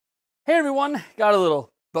Hey everyone, got a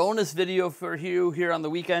little bonus video for you here on the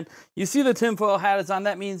weekend. You see the tinfoil hat is on.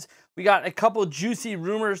 That means we got a couple juicy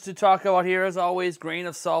rumors to talk about here, as always, grain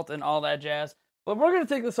of salt and all that jazz. But we're going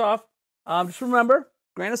to take this off. Just remember,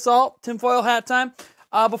 grain of salt, tinfoil hat time.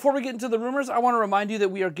 Before we get into the rumors, I want to remind you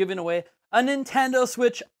that we are giving away a Nintendo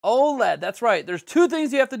Switch OLED. That's right. There's two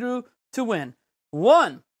things you have to do to win.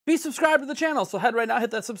 One, be subscribed to the channel. So head right now,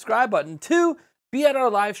 hit that subscribe button. Two, be at our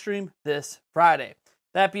live stream this Friday.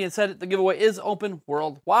 That being said, the giveaway is open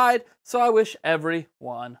worldwide, so I wish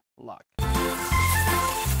everyone luck. All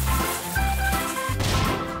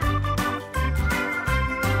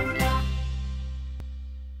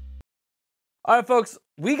right, folks,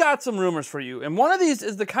 we got some rumors for you, and one of these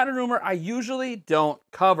is the kind of rumor I usually don't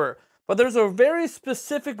cover, but there's a very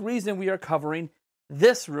specific reason we are covering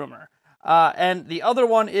this rumor. And the other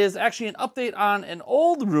one is actually an update on an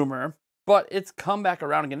old rumor, but it's come back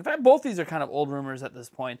around again. In fact, both these are kind of old rumors at this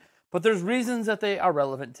point, but there's reasons that they are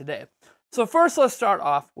relevant today. So first, let's start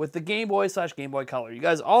off with the Game Boy / Game Boy Color. You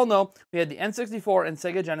guys all know we had the N64 and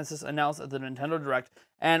Sega Genesis announced at the Nintendo Direct,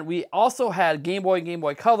 and we also had Game Boy and Game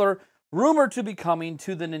Boy Color rumored to be coming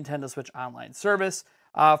to the Nintendo Switch Online service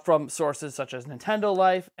from sources such as Nintendo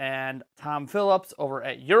Life and Tom Phillips over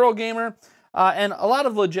at Eurogamer. And a lot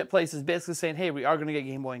of legit places basically saying, hey, we are going to get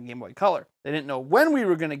Game Boy and Game Boy Color. They didn't know when we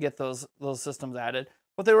were going to get those systems added,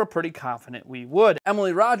 but they were pretty confident we would.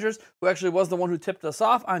 Emily Rogers, who actually was the one who tipped us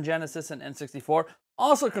off on Genesis and N64,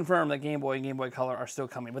 also confirmed that Game Boy and Game Boy Color are still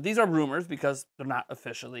coming. But these are rumors because they're not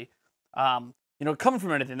officially, coming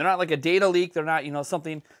from anything. They're not like a data leak. They're not,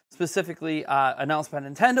 something specifically announced by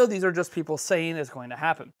Nintendo. These are just people saying it's going to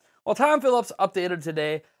happen. Well, Tom Phillips updated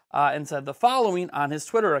today and said the following on his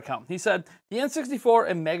Twitter account. He said, the N64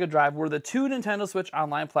 and Mega Drive were the two Nintendo Switch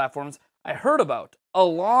Online platforms I heard about,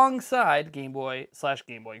 alongside Game Boy /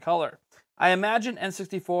 Game Boy Color. I imagine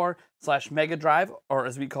N64 / Mega Drive, or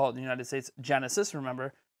as we call it in the United States, Genesis,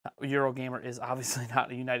 remember, Eurogamer is obviously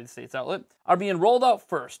not a United States outlet, are being rolled out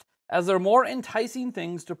first, as they're more enticing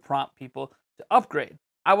things to prompt people to upgrade.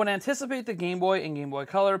 I would anticipate the Game Boy and Game Boy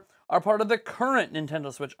Color are part of the current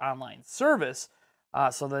Nintendo Switch Online service,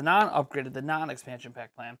 so the non-upgraded, the non-expansion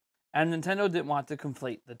pack plan, and Nintendo didn't want to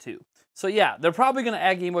conflate the two. So yeah, they're probably going to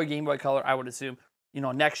add Game Boy Color, I would assume,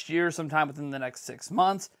 next year, sometime within the next 6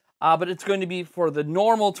 months, but it's going to be for the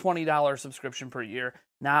normal $20 subscription per year,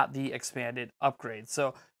 not the expanded upgrade.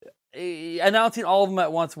 So announcing all of them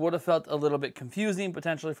at once would have felt a little bit confusing,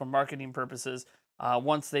 potentially for marketing purposes.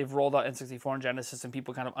 Once they've rolled out N64 and Genesis and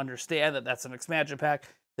people kind of understand that that's an expansion pack,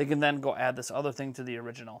 they can then go add this other thing to the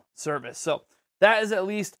original service. So that is at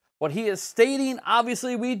least what he is stating.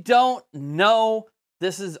 Obviously, we don't know.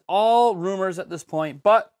 This is all rumors at this point,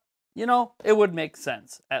 but, it would make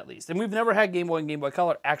sense, at least. And we've never had Game Boy and Game Boy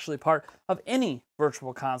Color actually part of any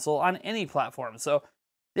virtual console on any platform. So,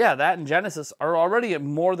 yeah, that and Genesis are already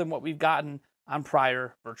more than what we've gotten on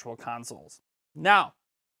prior virtual consoles. Now,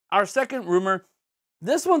 our second rumor,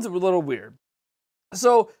 this one's a little weird.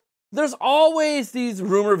 So, there's always these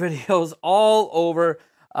rumor videos all over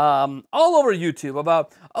YouTube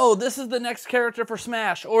about, oh, this is the next character for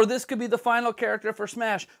Smash, or this could be the final character for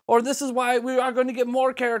Smash, or this is why we are going to get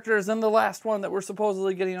more characters than the last one that we're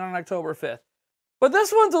supposedly getting on October 5th. But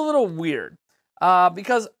this one's a little weird,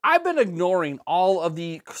 because I've been ignoring all of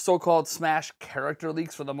the so-called Smash character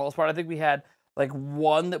leaks for the most part. I think we had like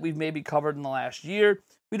one that we've maybe covered in the last year.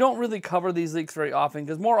 We don't really cover these leaks very often,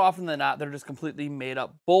 because more often than not, they're just completely made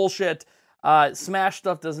up bullshit. Smash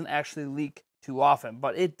stuff doesn't actually leak too often,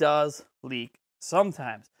 but it does leak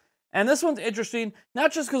sometimes. And this one's interesting,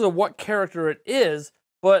 not just because of what character it is,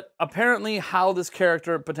 but apparently how this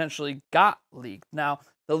character potentially got leaked. Now,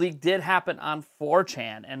 the leak did happen on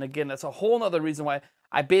 4chan, and again, that's a whole other reason why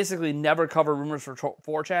I basically never cover rumors for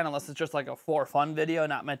 4chan unless it's just like a for fun video,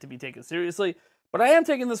 not meant to be taken seriously. But I am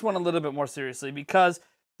taking this one a little bit more seriously because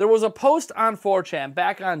there was a post on 4chan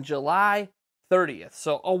back on July 30th,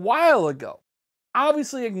 so a while ago.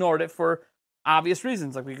 Obviously ignored it for obvious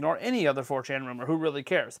reasons, like we ignore any other 4chan rumor. Who really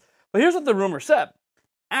cares? But here's what the rumor said.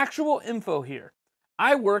 Actual info here.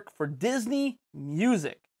 I work for Disney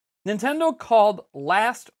Music. Nintendo called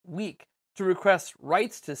last week to request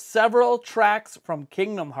rights to several tracks from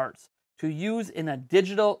Kingdom Hearts to use in a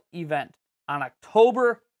digital event on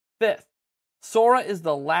October 5th. Sora is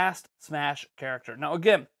the last Smash character. Now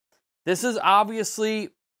again, this is obviously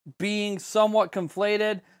being somewhat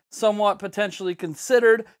conflated, somewhat potentially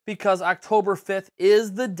considered, because October 5th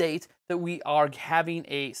is the date that we are having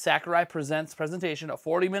a Sakurai Presents presentation, a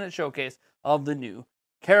 40-minute showcase of the new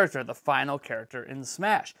character, the final character in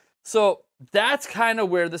Smash. So that's kind of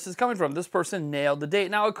where this is coming from. This person nailed the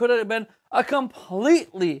date. Now, it could have been a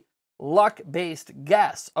completely luck-based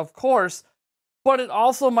guess, of course, but it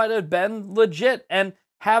also might have been legit. And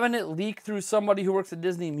having it leak through somebody who works at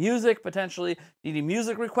Disney Music, potentially needing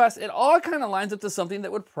music requests, it all kind of lines up to something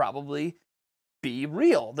that would probably be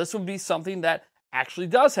real. This would be something that actually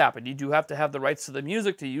does happen. You do have to have the rights to the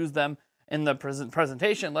music to use them in the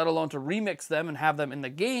presentation, let alone to remix them and have them in the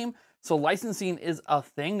game. So licensing is a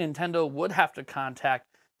thing. Nintendo would have to contact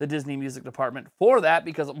the Disney Music department for that,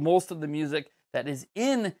 because most of the music that is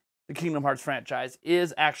in the Kingdom Hearts franchise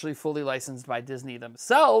is actually fully licensed by Disney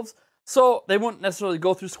themselves. So they wouldn't necessarily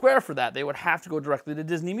go through Square for that. They would have to go directly to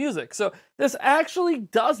Disney Music. So this actually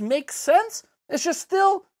does make sense. It's just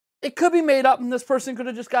still, it could be made up, and this person could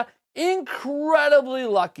have just got incredibly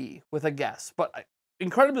lucky with a guess. But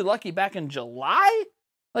incredibly lucky back in July?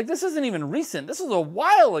 Like, this isn't even recent. This was a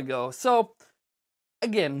while ago. So,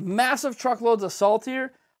 again, massive truckloads of salt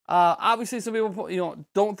here. Obviously, some people,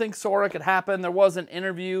 don't think Sora could happen. There was an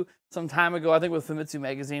interview some time ago, I think with Famitsu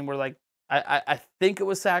Magazine, where, like, I think it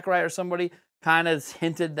was Sakurai or somebody kind of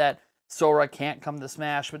hinted that Sora can't come to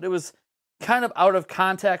Smash, but it was kind of out of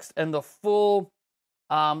context, and the full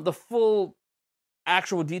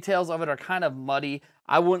actual details of it are kind of muddy.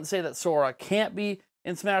 I wouldn't say that Sora can't be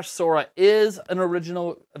in Smash. Sora is an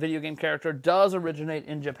original video game character, does originate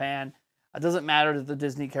in Japan. It doesn't matter that the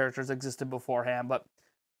Disney characters existed beforehand, but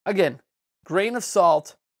again, grain of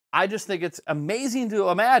salt. I just think it's amazing to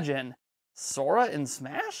imagine Sora in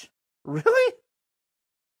Smash? Really?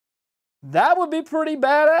 That would be pretty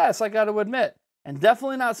badass, I gotta admit. And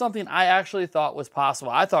definitely not something I actually thought was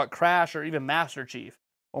possible. I thought Crash or even Master Chief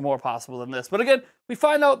were more possible than this. But again, we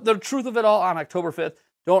find out the truth of it all on October 5th.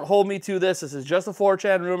 Don't hold me to this. This is just a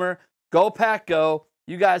 4chan rumor. Go Pack Go.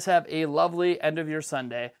 You guys have a lovely end of your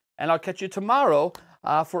Sunday. And I'll catch you tomorrow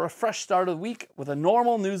for a fresh start of the week with a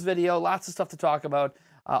normal news video. Lots of stuff to talk about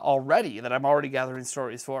already that I'm already gathering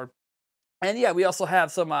stories for. And yeah, we also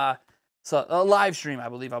have a live stream, I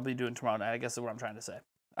believe I'll be doing tomorrow night, I guess is what I'm trying to say.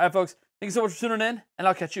 All right, folks, thank you so much for tuning in, and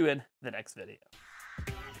I'll catch you in the next video.